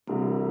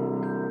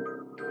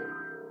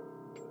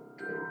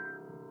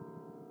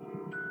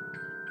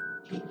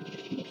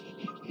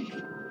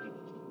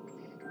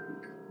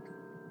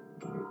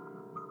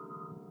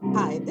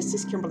this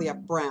is Kimberly F.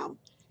 Brown.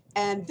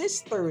 And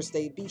this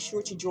Thursday, be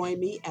sure to join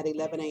me at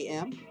 11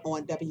 a.m.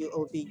 on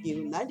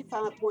WOBU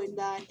 95.9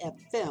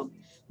 FM.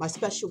 My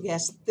special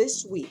guest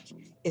this week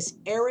is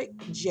Eric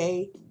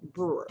J.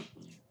 Brewer.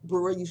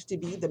 Brewer used to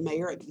be the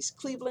mayor of East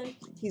Cleveland.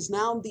 He's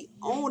now the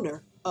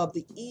owner of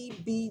the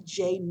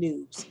EBJ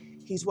News.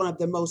 He's one of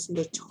the most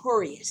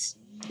notorious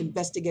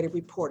investigative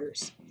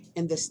reporters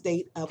in the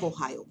state of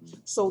Ohio.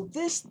 So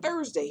this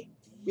Thursday,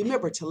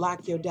 remember to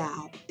lock your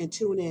dial and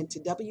tune in to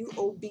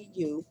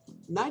WOBU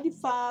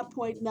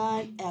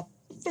 95.9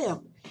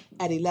 FM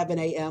at 11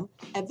 a.m.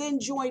 And then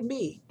join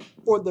me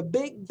for the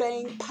Big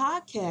Bang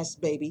Podcast,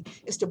 baby.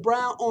 It's the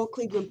Brown on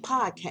Cleveland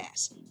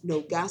podcast.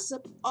 No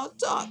gossip or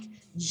talk,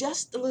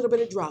 just a little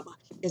bit of drama.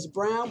 It's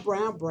Brown,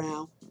 Brown,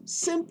 Brown,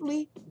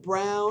 simply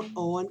Brown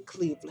on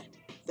Cleveland.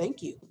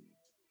 Thank you.